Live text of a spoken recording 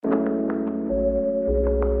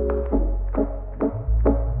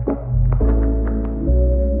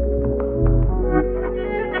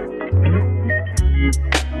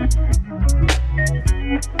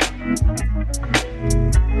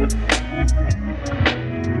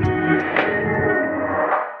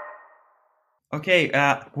Okay,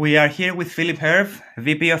 we are here with Philippe Herve,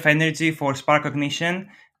 VP of Energy for Sparkcognition,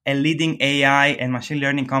 a leading AI and machine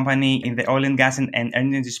learning company in the oil and gas and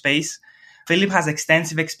energy space. Philippe has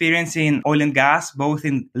extensive experience in oil and gas, both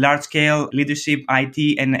in large-scale leadership,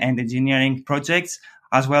 IT, and engineering projects,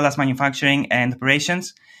 as well as manufacturing and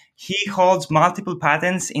operations. He holds multiple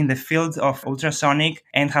patents in the field of ultrasonic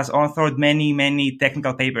and has authored many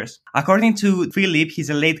technical papers. According to Philippe,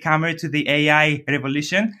 he's a latecomer to the AI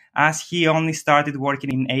revolution, as he only started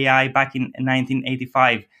working in AI back in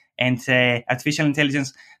 1985. And artificial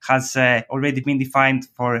intelligence has already been defined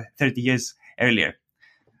for 30 years earlier.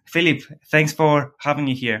 Philippe, thanks for having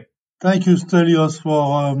me here. Thank you, Stelios,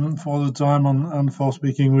 for the time and for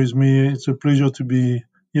speaking with me. It's a pleasure to be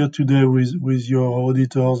here today with your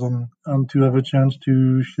auditors and to have a chance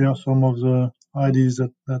to share some of the ideas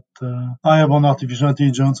that I have on artificial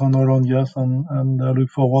intelligence on oil and gas, and I look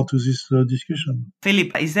forward to this discussion.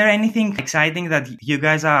 Philippe, is there anything exciting that you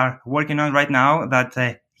guys are working on right now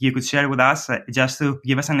that you could share with us, just to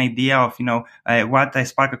give us an idea of what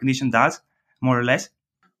Sparkcognition does, more or less?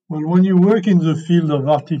 Well, when you work in the field of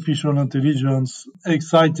artificial intelligence,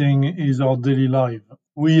 exciting is our daily life.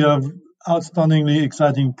 We have outstandingly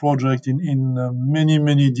exciting project in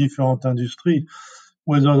many different industries,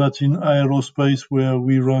 whether that's in aerospace, where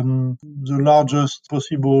we run the largest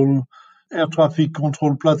possible air traffic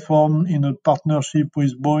control platform in a partnership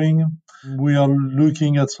with Boeing. We are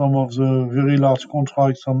looking at some of the very large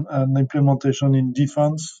contracts and implementation in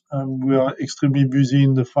defense, and we are extremely busy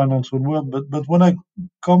in the financial world. But when I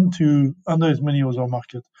come to, and there's many other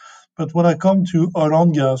markets, but when I come to oil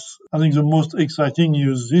and gas, I think the most exciting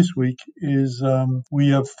news this week is we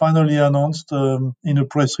have finally announced in a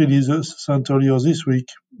press release sent earlier this week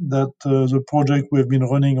that the project we've been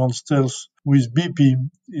running on stealth with BP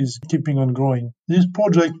is keeping on growing. This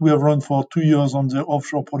project we have run for 2 years on the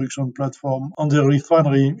offshore production platform on the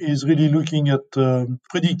refinery is really looking at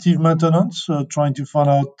predictive maintenance, trying to find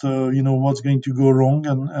out what's going to go wrong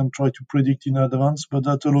and try to predict in advance. But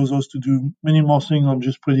that allows us to do many more things than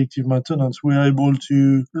just predictive maintenance. We are able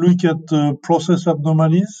to look at process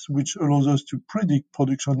abnormalities, which allows us to predict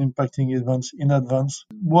production impacting events in advance.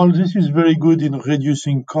 While this is very good in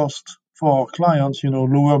reducing cost for our clients,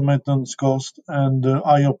 lower maintenance cost and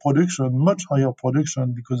higher production, much higher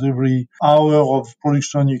production, because every hour of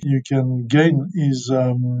production you can gain is,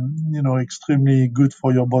 extremely good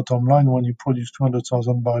for your bottom line when you produce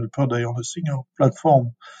 200,000 barrels per day on a single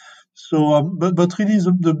platform. So, but really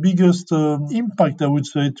the biggest impact, I would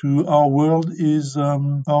say, to our world is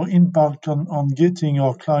our impact on getting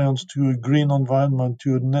our clients to a green environment,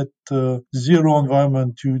 to a net zero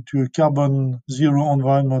environment, to a carbon zero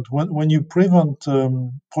environment. When you prevent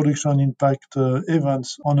production impact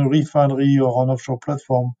events on a refinery or an offshore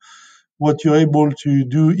platform, what you're able to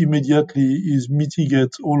do immediately is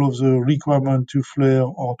mitigate all of the requirement to flare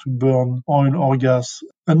or to burn oil or gas.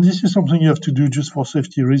 And this is something you have to do just for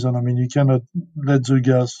safety reason. I mean, you cannot let the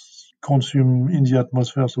gas consume in the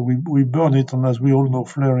atmosphere. So we burn it. And as we all know,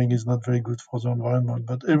 flaring is not very good for the environment.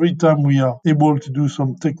 But every time we are able to do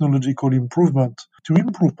some technological improvement to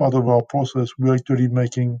improve part of our process, we're actually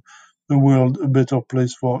making the world a better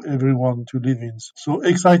place for everyone to live in. So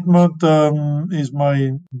excitement is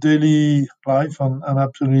my daily life, and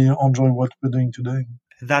absolutely enjoy what we're doing today.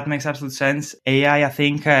 That makes absolute sense. AI, I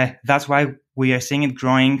think that's why we are seeing it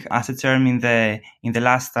growing as a term in the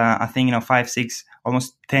last, 5, 6,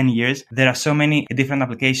 almost 10 years. There are so many different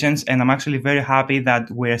applications, and I'm actually very happy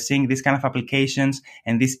that we're seeing this kind of applications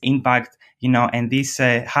and this impact, and this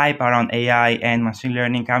hype around AI and machine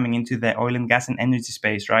learning coming into the oil and gas and energy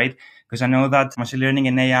space, right? Because I know that machine learning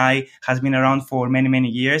and AI has been around for many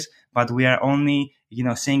years, but we are only,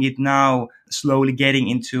 seeing it now slowly getting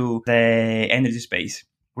into the energy space.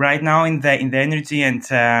 Right now in the energy and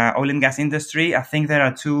oil and gas industry, I think there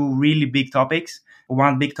are two really big topics.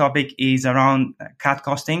 One big topic is around cut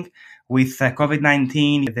costing. With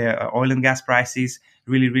COVID-19, the oil and gas prices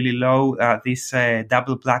really low. This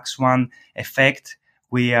double black swan effect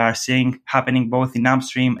we are seeing happening both in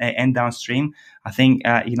upstream and downstream. I think,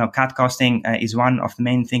 cut costing is one of the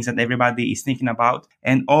main things that everybody is thinking about.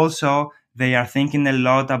 And also they are thinking a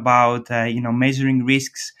lot about, measuring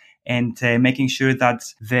risks and making sure that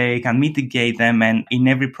they can mitigate them. And in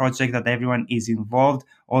every project that everyone is involved,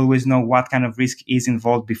 always know what kind of risk is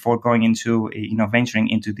involved before going into, venturing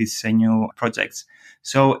into these new projects.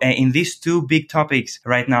 So in these two big topics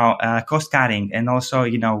right now, cost cutting and also,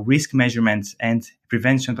 risk measurements and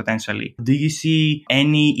prevention potentially, do you see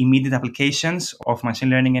any immediate applications of machine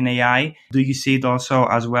learning and AI? Do you see it also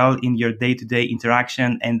as well in your day-to-day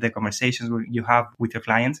interaction and the conversations you have with your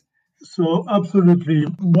clients? So absolutely,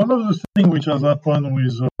 one of the things which has happened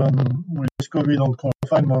with COVID and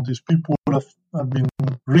confinement is people have been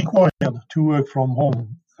required to work from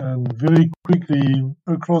home, and very quickly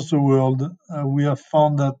across the world, we have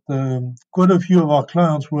found that quite a few of our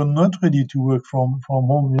clients were not ready to work from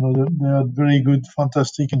home. They had very good,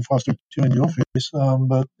 fantastic infrastructure in the office,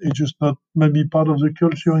 but it's just not maybe part of the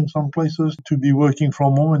culture in some places to be working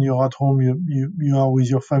from home. And you're at home, you are with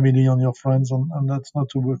your family and your friends, and that's not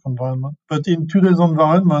a work environment. But in today's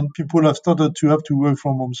environment, people have started to have to work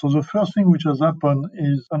from home. So the first thing which has happened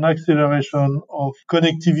is an acceleration of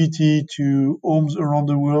connectivity to homes around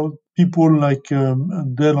the world. People like Dell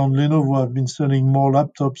and Lenovo have been selling more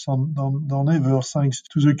laptops than ever, thanks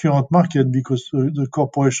to the current market, because the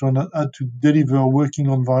corporation had to deliver a working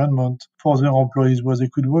environment for their employees where they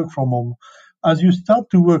could work from home. As you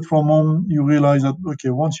start to work from home, you realize that,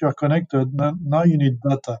 okay, once you are connected, now you need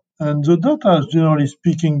data. And the data has, generally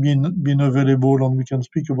speaking, been available, and we can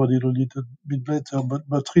speak about it a little bit later.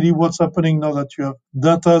 But really what's happening now that you have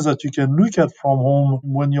data that you can look at from home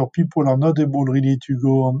when your people are not able really to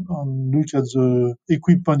go and look at the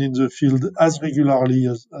equipment in the field as regularly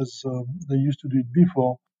as they used to do it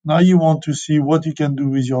before. Now you want to see what you can do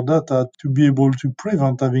with your data to be able to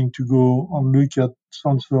prevent having to go and look at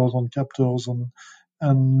sensors and captors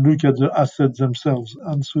and look at the assets themselves.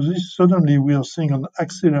 And so this suddenly we are seeing an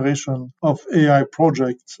acceleration of AI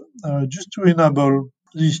projects just to enable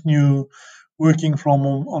this new working from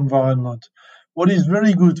home environment. What is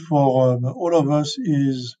very good for all of us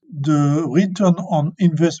is the return on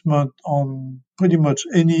investment on pretty much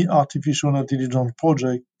any artificial intelligence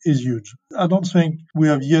project is huge. I don't think we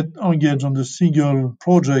have yet engaged on a single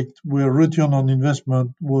project where return on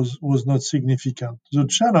investment was not significant. The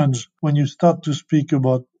challenge when you start to speak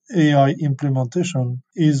about AI implementation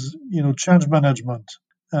is, change management.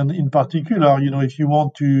 And in particular, if you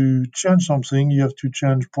want to change something, you have to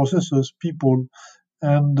change processes, people,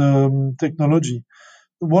 and technology.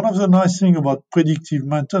 One of the nice things about predictive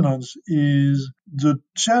maintenance is the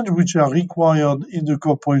change which are required in the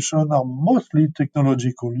corporation are mostly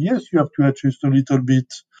technological. Yes, you have to adjust a little bit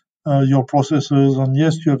your processes, and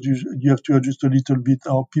yes, you have to adjust a little bit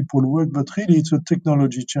how people work, but really it's a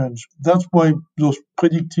technology change. That's why those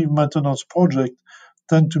predictive maintenance projects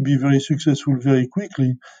tend to be very successful very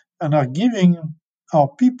quickly and are giving our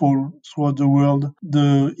people throughout the world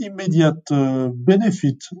the immediate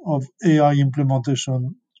benefit of AI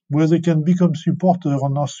implementation, where they can become supporter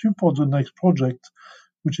and now support the next project,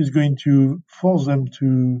 which is going to force them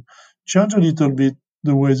to change a little bit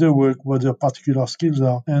the way they work, what their particular skills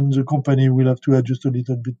are, and the company will have to adjust a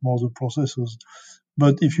little bit more the processes.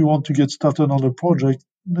 But if you want to get started on a project,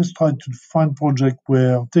 let's try to find project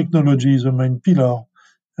where technology is the main pillar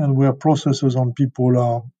and where processes and people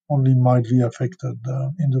are only mildly affected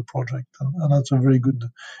in the project. And that's a very good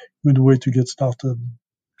way to get started.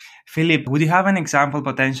 Philippe, would you have an example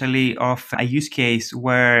potentially of a use case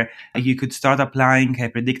where you could start applying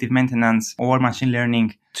predictive maintenance or machine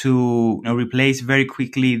learning to replace very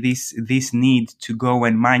quickly this need to go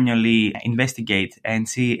and manually investigate and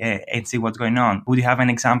see what's going on? Would you have an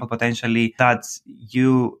example potentially that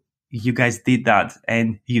you guys did that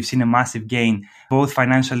and you've seen a massive gain, both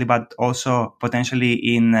financially but also potentially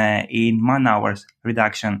in man hours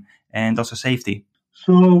reduction and also safety?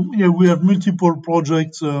 So yeah, we have multiple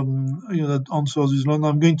projects that answer this one.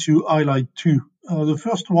 I'm going to highlight two. The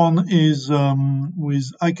first one is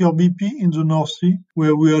with Aker BP in the North Sea,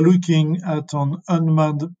 where we are looking at an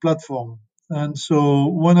unmanned platform. And so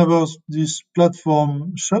whenever this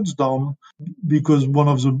platform shuts down, because one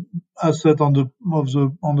of the assets on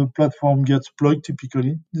the platform gets plugged,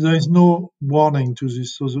 typically there is no warning to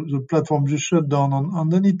this. So the platform just shut down,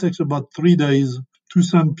 and then it takes about 3 days to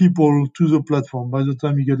send people to the platform. By the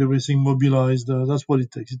time you get everything mobilized, that's what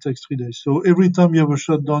it takes. It takes 3 days. So every time you have a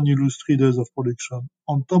shutdown, you lose 3 days of production.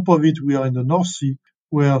 On top of it, we are in the North Sea,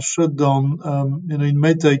 where shutdown, it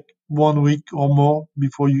may take 1 week or more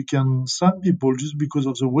before you can send people just because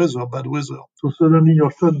of the weather, bad weather. So suddenly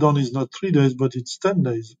your shutdown is not 3 days, but it's 10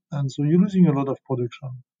 days. And so you're losing a lot of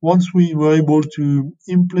production. Once we were able to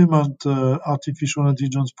implement artificial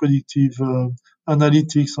intelligence predictive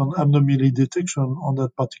analytics and anomaly detection on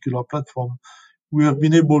that particular platform, we have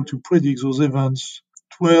been able to predict those events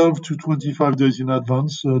 12 to 25 days in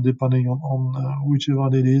advance, depending on whichever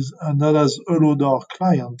it is. And that has allowed our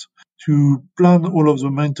client to plan all of the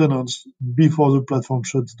maintenance before the platform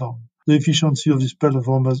shuts down. The efficiency of this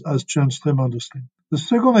platform has changed tremendously. The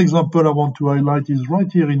second example I want to highlight is right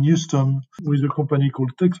here in Houston with a company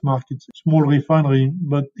called Texmark. It's a small refinery,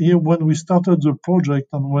 but here when we started the project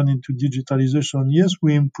and went into digitalization, yes,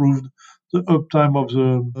 we improved the uptime of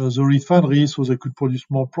the refinery so they could produce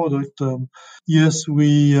more product. Yes,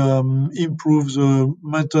 we improved the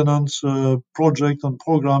maintenance project and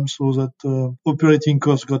program so that operating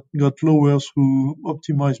costs got lower through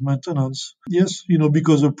optimized maintenance. Yes,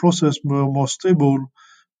 because the process were more stable,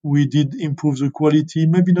 we did improve the quality,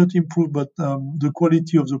 maybe not improve, but the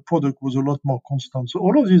quality of the product was a lot more constant. So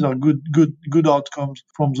all of these are good outcomes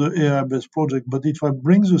from the AI-based project. But if I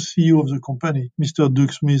bring the CEO of the company, Mr.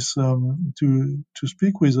 Doug Smith, to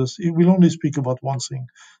speak with us, he will only speak about one thing: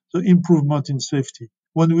 the improvement in safety.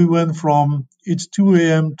 When we went from it's 2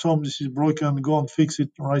 a.m., Tom, this is broken, go and fix it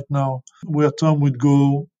right now, where Tom would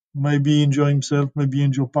go, maybe injure himself, maybe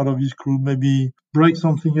injure part of his crew, maybe break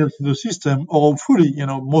something else in the system, or hopefully,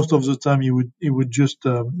 most of the time he would just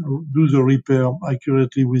do the repair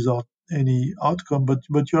accurately without any outcome,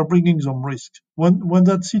 but you are bringing some risk. When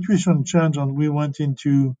that situation changed and we went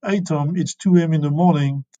into ATOM, it's 2 a.m. in the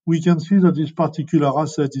morning, we can see that this particular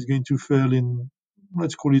asset is going to fail in,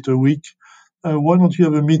 let's call it a week. Why don't you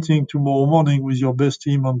have a meeting tomorrow morning with your best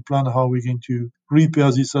team and plan how we're going to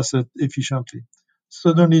repair this asset efficiently?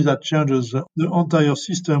 Suddenly that changes the entire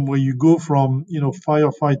system where you go from,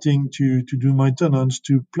 firefighting to do maintenance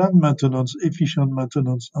to planned maintenance, efficient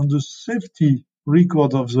maintenance, and the safety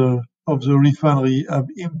record of the refinery have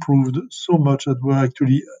improved so much that we're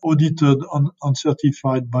actually audited and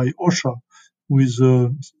certified by OSHA, with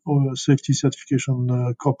safety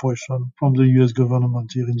certification corporation from the U.S. government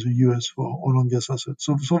here in the U.S. for oil and gas assets.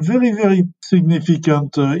 So very, very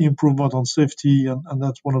significant improvement on safety, and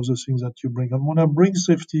that's one of the things that you bring. And when I bring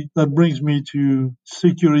safety, that brings me to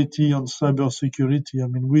security and cyber security. I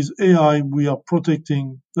mean, with AI, we are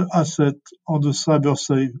protecting the asset on the cyber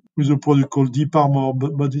safe with a product called Deep Armor,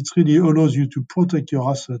 but it really allows you to protect your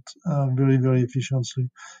asset very, very efficiently.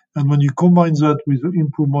 And when you combine that with the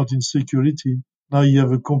improvement in security, now you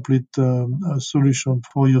have a complete solution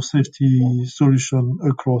for your safety solution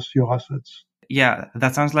across your assets. Yeah,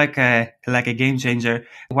 that sounds like a game changer.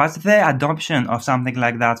 What's the adoption of something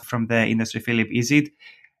like that from the industry, Philip?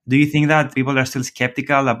 Do you think that people are still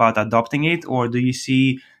skeptical about adopting it, or do you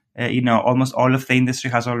see, almost all of the industry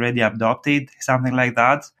has already adopted something like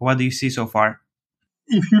that? What do you see so far?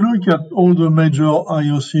 If you look at all the major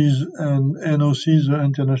IOCs and NOCs, the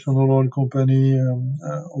International Oil Company,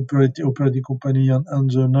 operating company, and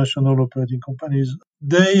the national operating companies,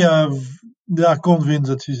 they are convinced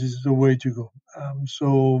that this is the way to go.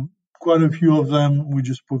 So quite a few of them, we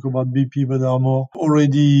just spoke about BP, but there are more,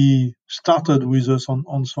 already started with us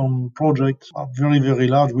on some projects, are very, very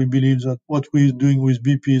large. We believe that what we're doing with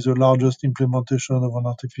BP is the largest implementation of an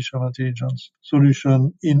artificial intelligence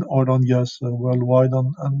solution in oil and gas worldwide,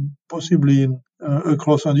 and possibly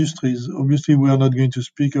across industries. Obviously, we are not going to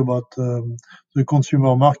speak about the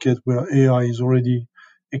consumer market where AI is already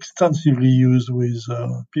extensively used with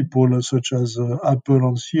people such as Apple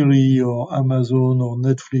and Siri, or Amazon or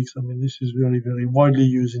Netflix. I mean, this is very, very widely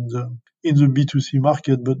used in the B2C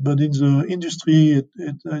market, but in the industry,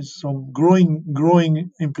 it has some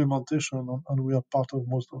growing implementation, and we are part of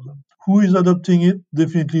most of them. Who is adopting it?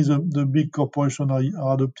 Definitely the big corporations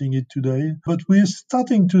are adopting it today, but we're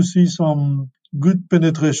starting to see some good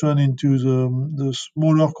penetration into the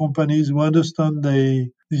smaller companies who understand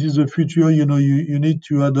this is the future. You need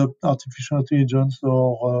to adopt artificial intelligence,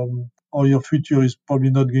 or your future is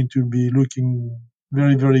probably not going to be looking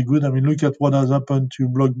very, very good. I mean, look at what has happened to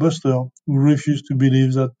Blockbuster, who refused to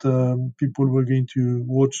believe that people were going to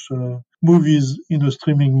watch movies in a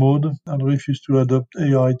streaming mode, and refused to adopt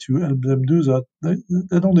AI to help them do that.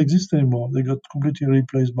 They don't exist anymore. They got completely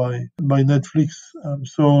replaced by Netflix.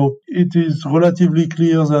 So it is relatively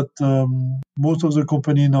clear that most of the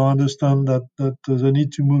companies now understand that they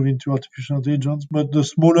need to move into artificial intelligence, but the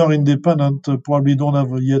smaller independent probably don't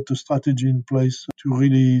have yet a strategy in place to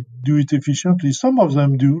really do it efficiently. Some of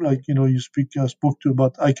them do, like, I spoke to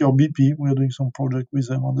about Aker BP. We're doing some project with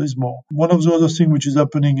them, and there's more. One of the other things which is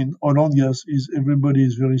happening in oil and gas is everybody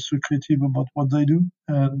is very secretive about what they do,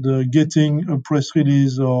 and getting a press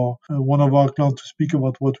release or one of our clients to speak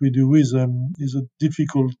about what we do with them is a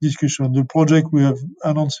difficult discussion. The project we have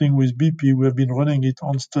announcing with BP, we have been running it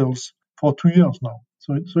on stealth for 2 years now.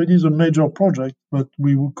 So it is a major project, but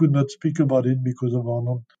we could not speak about it because of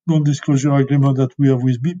our non-disclosure agreement that we have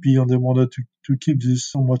with BP, and they wanted to keep this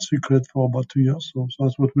somewhat secret for about 2 years. So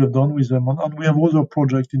that's what we have done with them. And we have other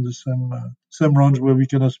projects in the same range where we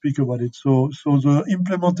cannot speak about it. So the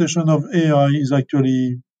implementation of AI is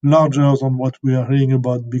actually larger than what we are hearing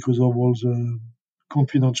about because of all the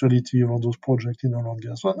confidentiality around those projects in oil and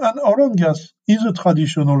gas. And oil and gas is a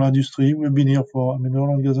traditional industry. We've been here the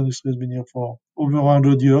oil and gas industry has been here for over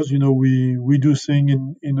 100 years. We do things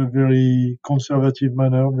in a very conservative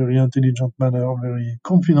manner, very intelligent manner, very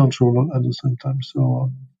confidential at the same time.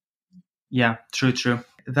 So, yeah, true.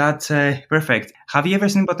 That's perfect. Have you ever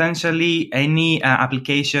seen potentially any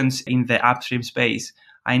applications in the upstream space?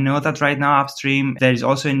 I know that right now upstream, there is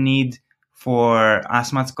also a need for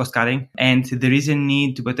as much cost cutting, and there is a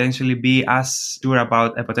need to potentially be as sure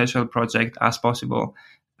about a potential project as possible.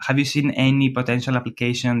 Have you seen any potential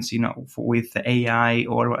applications, with AI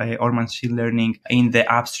or machine learning in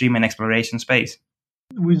the upstream and exploration space?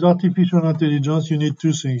 With artificial intelligence, you need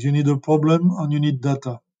two things. You need a problem and you need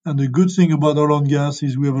data. And the good thing about oil and gas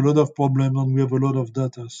is we have a lot of problems and we have a lot of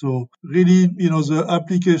data. So really, the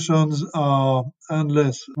applications are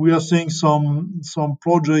endless. We are seeing some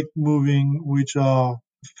projects moving which are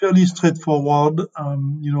fairly straightforward,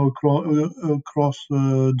 across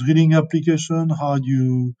drilling application. How do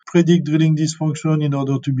you predict drilling dysfunction in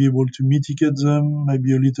order to be able to mitigate them?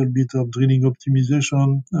 Maybe a little bit of drilling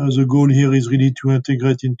optimization. The goal here is really to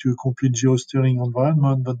integrate into a complete geosteering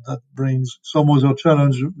environment, but that brings some other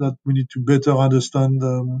challenge that we need to better understand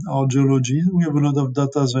our geology. We have a lot of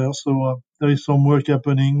data there, so there is some work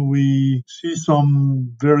happening. We see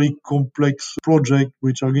some very complex projects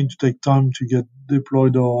which are going to take time to get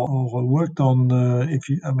deployed or worked on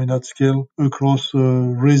at scale across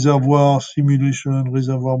reservoir simulation,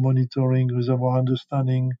 reservoir monitoring, reservoir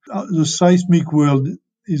understanding. The seismic world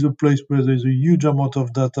is a place where there's a huge amount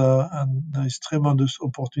of data and there's tremendous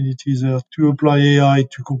opportunities there to apply AI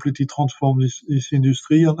to completely transform this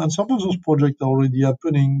industry. And some of those projects are already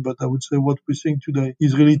happening, but I would say what we're seeing today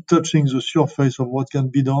is really touching the surface of what can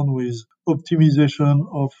be done with optimization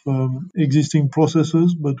of existing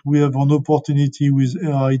processes, but we have an opportunity with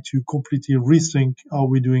AI to completely rethink how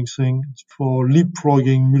we're doing things for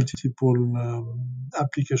leapfrogging multiple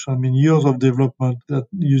applications. Years of development that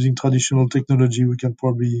using traditional technology, we can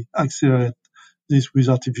probably accelerate this with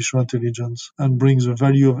artificial intelligence and bring the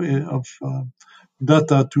value of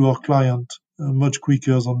data to our client much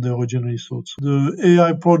quicker than they originally thought. So the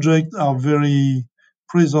AI projects are very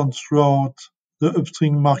present throughout the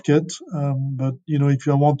upstream market. But, if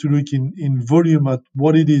you want to look in volume at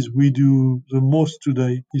what it is we do the most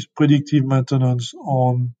today is predictive maintenance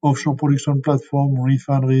on offshore production platform,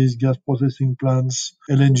 refineries, gas processing plants,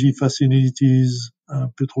 LNG facilities,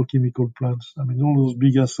 petrochemical plants. All those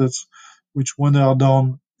big assets, which when they are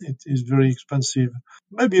down, it is very expensive.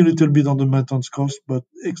 Maybe a little bit on the maintenance cost, but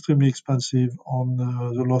extremely expensive on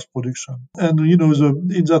the lost production. And, in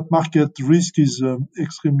that market, risk is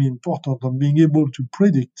extremely important, and being able to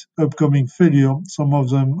predict upcoming failure. Some of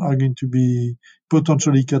them are going to be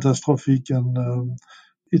potentially catastrophic, and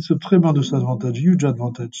it's a tremendous advantage, huge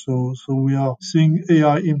advantage. So we are seeing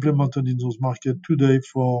AI implemented in those markets today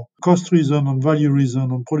for cost reason and value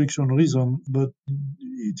reason and production reason, but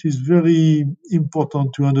it is very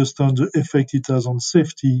important to understand the effect it has on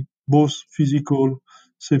safety, both physical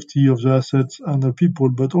safety of the assets and the people,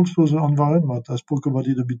 but also the environment. I spoke about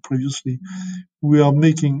it a bit previously. We are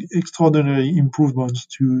making extraordinary improvements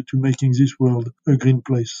to making this world a green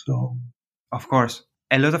place. So, of course.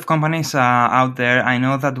 A lot of companies out there, I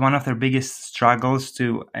know that one of their biggest struggles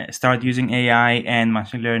to start using AI and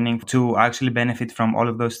machine learning to actually benefit from all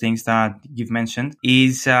of those things that you've mentioned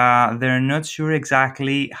is they're not sure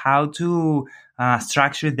exactly how to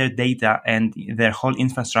structure their data and their whole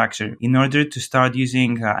infrastructure. In order to start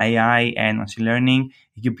using AI and machine learning,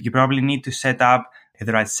 you probably need to set up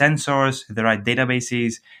the right sensors, the right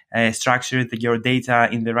databases, structure your data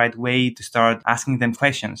in the right way to start asking them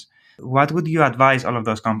questions. What would you advise all of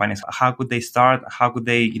those companies? How could they start? How could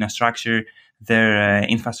they, structure their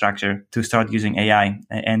infrastructure to start using AI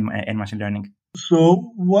and machine learning?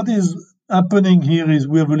 So what is happening here is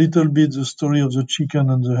we have a little bit the story of the chicken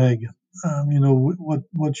and the egg.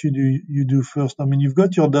 What should you do first? You've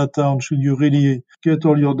got your data, and should you really get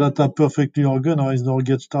all your data perfectly organized or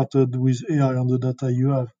get started with AI on the data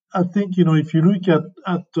you have? I think, if you look at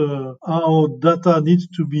how data needs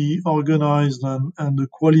to be organized and the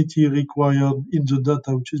quality required in the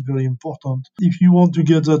data, which is very important. If you want to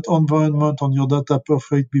get that environment on your data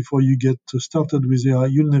perfect before you get started with AI,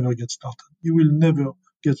 you'll never get started. You will never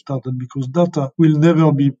get started because data will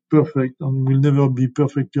never be perfect and will never be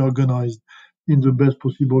perfectly organized in the best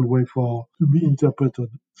possible way to be interpreted.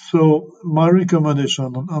 So my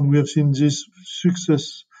recommendation, and we have seen this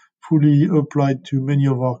successfully applied to many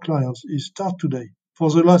of our clients, is start today. For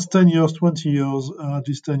the last 10 years, 20 years, at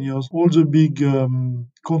least 10 years, all the big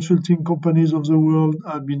consulting companies of the world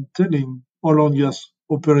have been telling oil and gas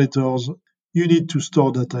operators, you need to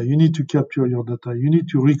store data, you need to capture your data, you need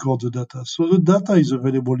to record the data. So the data is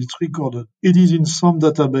available, it's recorded. It is in some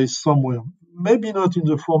database somewhere. Maybe not in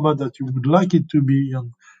the format that you would like it to be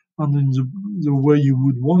and in the way you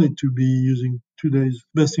would want it to be using today's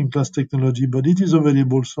best-in-class technology, but it is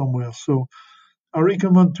available somewhere. So I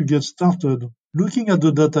recommend to get started looking at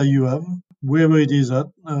the data you have, wherever it is at.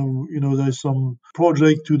 There's some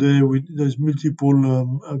project today with there's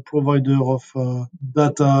multiple provider of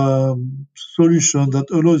data solution that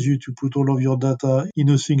allows you to put all of your data in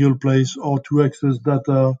a single place, or to access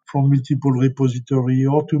data from multiple repository,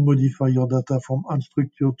 or to modify your data from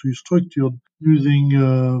unstructured to structured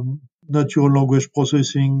using natural language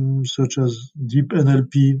processing such as deep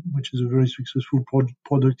NLP, which is a very successful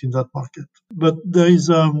product in that market. But there is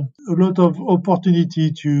a lot of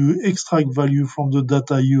opportunity to extract value from the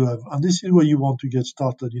data you have. And this is where you want to get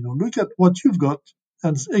started. Look at what you've got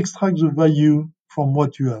and extract the value from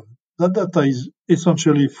what you have. That data is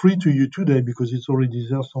essentially free to you today because it's already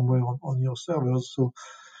there somewhere on your servers. So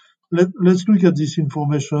let's look at this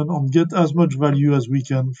information and get as much value as we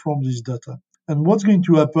can from this data. And what's going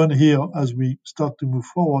to happen here as we start to move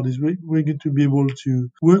forward is we're going to be able to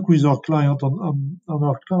work with our client on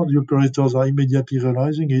our cloud. The operators are immediately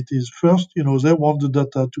realizing it is first, they want the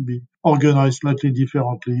data to be organized slightly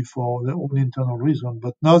differently for their own internal reason.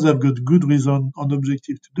 But now they've got good reason and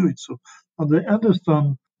objective to do it. So, and they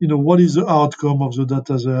understand, what is the outcome of the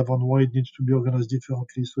data they have and why it needs to be organized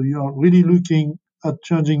differently. So you are really looking at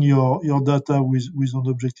changing your data with an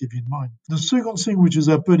objective in mind. The second thing which is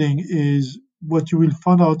happening is what you will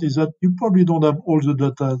find out is that you probably don't have all the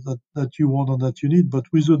data that you want and that you need, but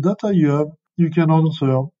with the data you have, you can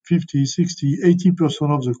answer 50, 60,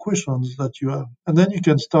 80% of the questions that you have. And then you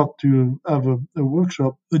can start to have a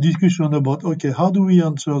workshop, a discussion about, okay, how do we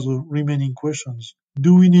answer the remaining questions?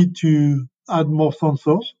 Do we need to add more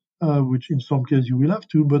sensors? Which in some cases you will have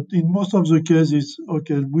to, but in most of the cases,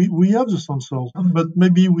 okay, we have the sensors, but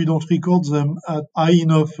maybe we don't record them at high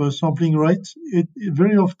enough sampling rate.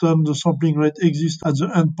 Very often the sampling rate exists at the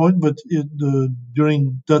endpoint, but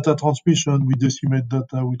during data transmission, we decimate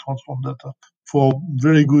data, we transform data for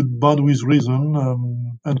very good bandwidth reason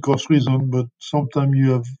and cost reason, but sometimes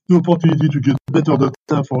you have the opportunity to get better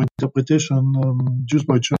data for interpretation just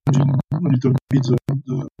by changing a little bit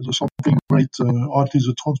the sampling rate or at least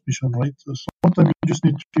the transmission rate. Sometimes you just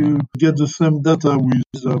need to get the same data with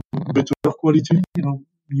better quality.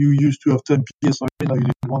 You used to have 10 PSI, now you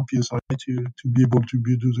need 1 PSI to be able to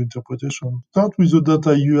do the interpretation. Start with the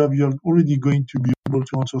data you have. You're already going to be able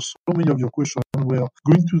to answer so many of your questions, where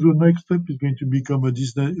going to the next step is going to become a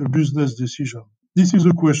business decision. This is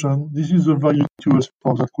a question. This is the value to us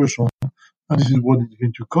for that question. And this is what it's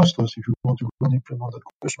going to cost us if you want to go and implement that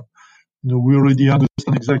question. We already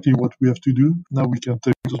understand exactly what we have to do. Now we can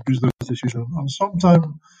take those business decisions. And sometimes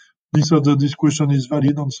this question is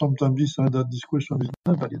valid, and sometimes this question is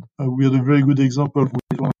not valid. We had a very good example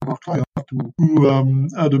with one of our clients who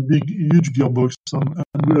had a huge gearbox, and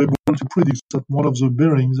we were able to predict that one of the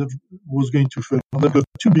bearings was going to fail. And they've got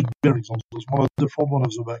two big bearings on those, one at the front, one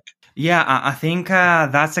at the back. Yeah, I think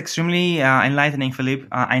that's extremely enlightening, Philippe.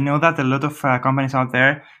 I know that a lot of companies out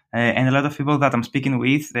there and a lot of people that I'm speaking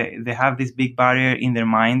with, they have this big barrier in their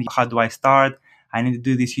mind. How do I start? I need to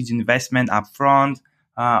do this huge investment up front.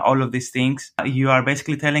 All of these things. You are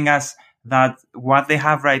basically telling us that what they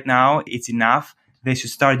have right now, it's enough. They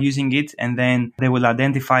should start using it, and then they will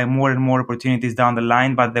identify more and more opportunities down the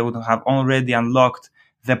line, but they would have already unlocked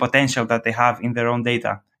the potential that they have in their own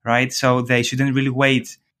data, right? So they shouldn't really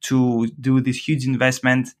wait to do this huge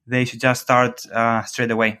investment. They should just start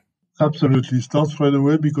straight away. Absolutely. Start straight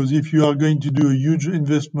away, because if you are going to do a huge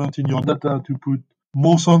investment in your data to put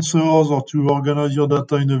more sensors or to organize your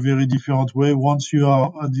data in a very different way, once you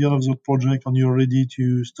are at the end of the project and you're ready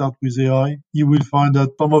to start with AI, you will find that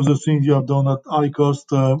some of the things you have done at high cost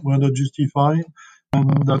were not justified, and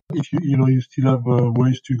that if you still have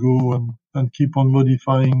ways to go and keep on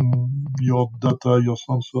modifying your data, your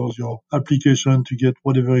sensors, your application to get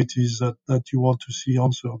whatever it is that you want to see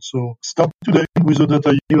answered. So start today with the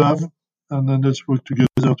data you have, and then let's work together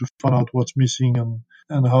to find out what's missing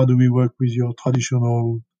and how do we work with your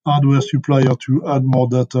traditional hardware supplier to add more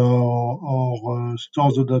data or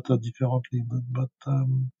store the data differently. But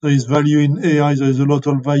there is value in AI. There is a lot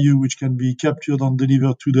of value which can be captured and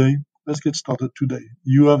delivered today. Let's get started today.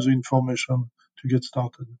 You have the information to get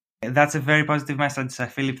started. That's a very positive message,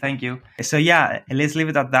 Philip. Thank you. So yeah, let's leave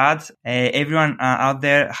it at that. Everyone out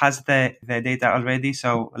there has the data already,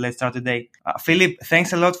 so let's start today. Philip,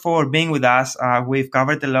 thanks a lot for being with us. We've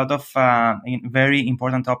covered a lot of very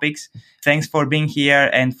important topics. Thanks for being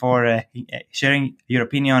here and for sharing your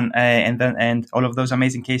opinion and all of those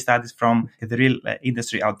amazing case studies from the real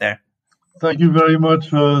industry out there. Thank you very much,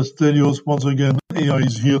 Stelios. Once again, AI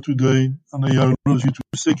is here today, and AI allows you to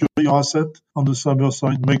secure your asset on the cyber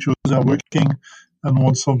side, make sure they are working, and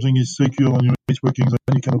once something is secure and it's working,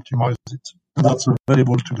 then you can optimize it. And that's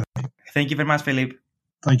available today. Thank you very much, Philippe.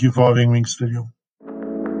 Thank you for having me, Stelio.